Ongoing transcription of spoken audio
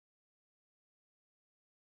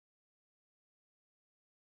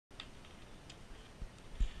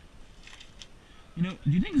You know,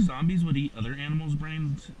 do you think zombies would eat other animals'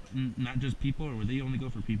 brains, not just people, or would they only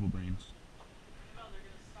go for people brains?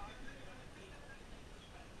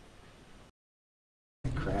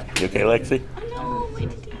 Crap. You okay, Lexi? No, my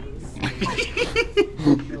titties.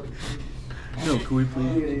 No, can we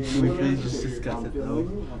please just discuss it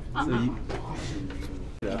though? So you...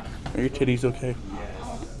 Yeah. Are your titties okay?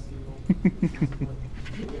 Yes.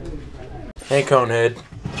 Hey, Conehead.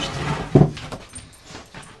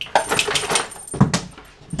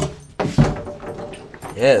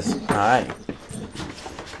 Yes. Hi.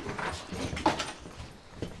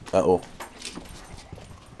 Uh-oh.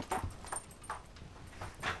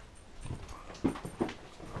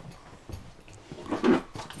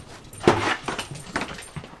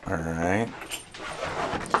 All right.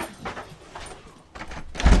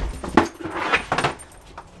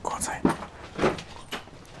 Go inside.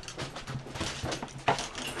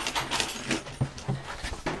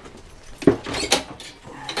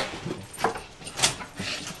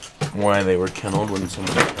 Why they were kenneled when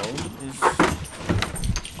someone was killed is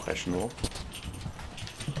questionable.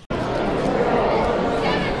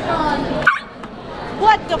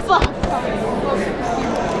 What the fuck?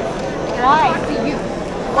 Why do you?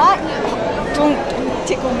 What? Don't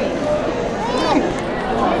tickle me.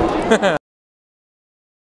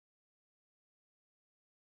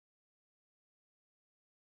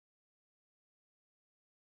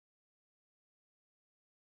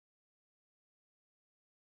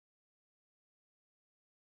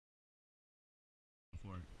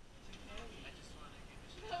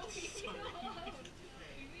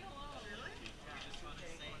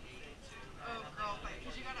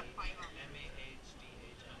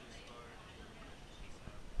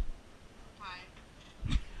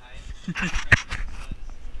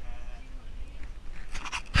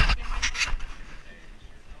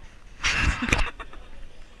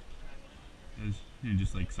 You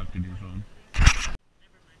just like sucked in your phone. Never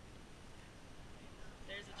mind.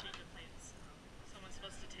 There's a change of plans. Someone's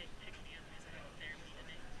supposed to pick me up because I have therapy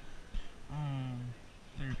today. Oh,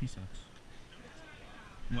 therapy sucks.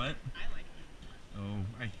 What? I like it. Oh,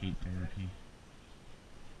 I hate therapy.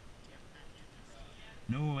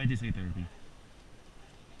 No, I just hate therapy.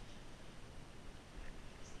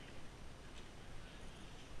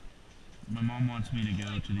 My mom wants me to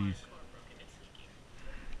go to these.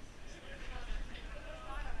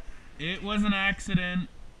 It was an accident.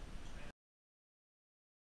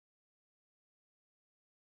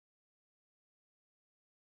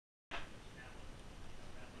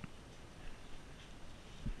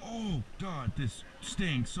 Oh God, this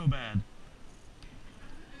stinks so bad.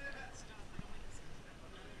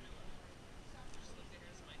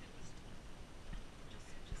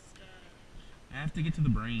 I have to get to the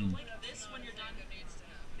brain. Like this when you're done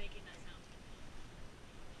making that sound.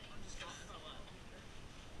 I'm just gonna throw up.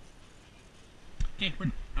 Okay,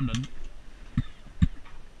 I'm done.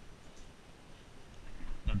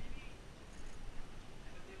 Done.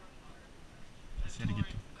 I just had to get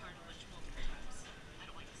to. I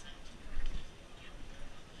don't like the sound.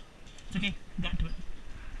 It's okay, got to it.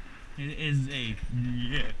 It is a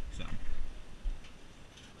yeah sound.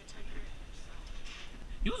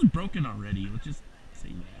 It was broken already. Let's just say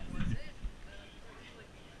that.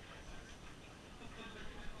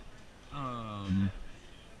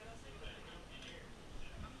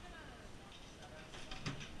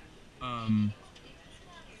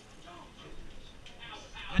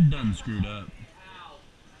 I done screwed up.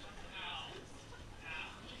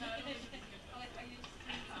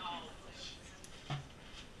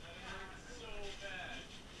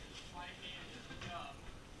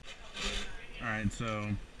 Alright, so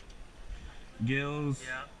gills,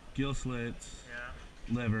 Yeah. gill slits, Yeah.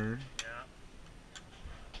 liver. Yeah.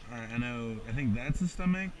 Alright, I think that's the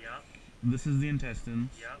stomach. Yeah. This is the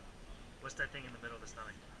intestines. Yeah. What's that thing in the middle of the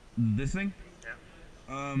stomach? This thing?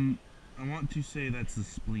 Yeah. I want to say that's the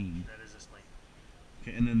spleen. That is a spleen.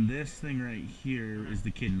 Okay, and then this thing right here is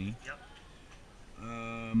the kidney. Yep.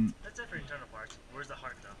 That's it for internal parts. Where's the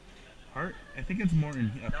heart though? Heart? I think it's more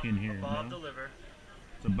up in here. Above No? the liver.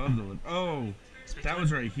 It's above the liver. Oh, that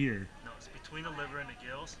was right here. No, it's between the liver and the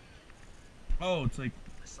gills. Oh, it's like.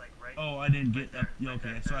 It's like right. Oh, I didn't get right up. there,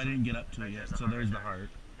 Okay, right so there. I didn't get up to Right it yet. there's So the there's the heart. heart.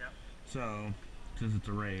 Yep. So, since it's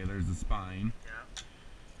a ray, there's the spine. Yeah.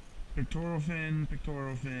 Pectoral fin,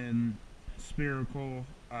 spherical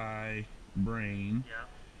eye, brain. Yeah.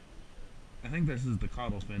 I think this is the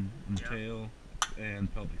caudal fin and Yeah. tail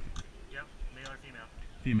and pelvic fin. Yep. Male or female?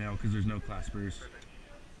 Female, because there's no claspers. Perfect.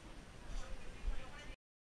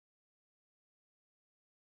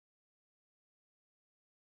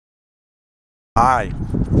 Hi.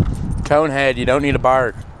 Conehead, you don't need to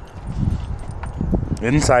bark.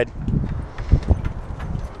 Inside.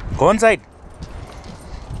 Go inside.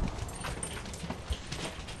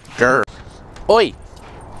 Grr. Oi.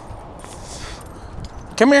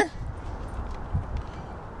 Come here.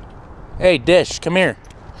 Hey, Dish, come here.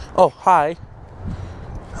 Oh, hi.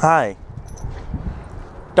 Hi.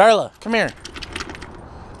 Darla, come here.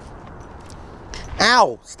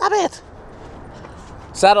 Ow, stop it.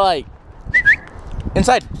 Satellite.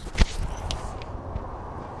 Inside.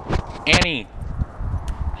 Annie.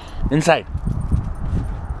 Inside.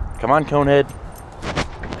 Come on, Conehead.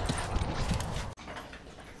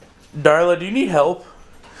 Darla, do you need help?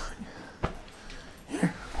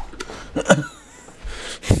 Here.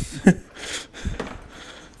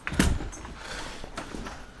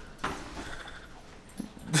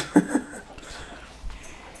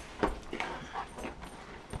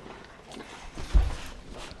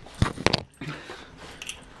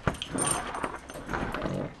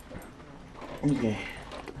 Okay.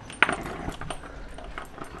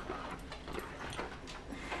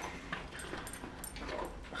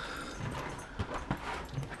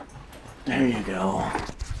 There you go.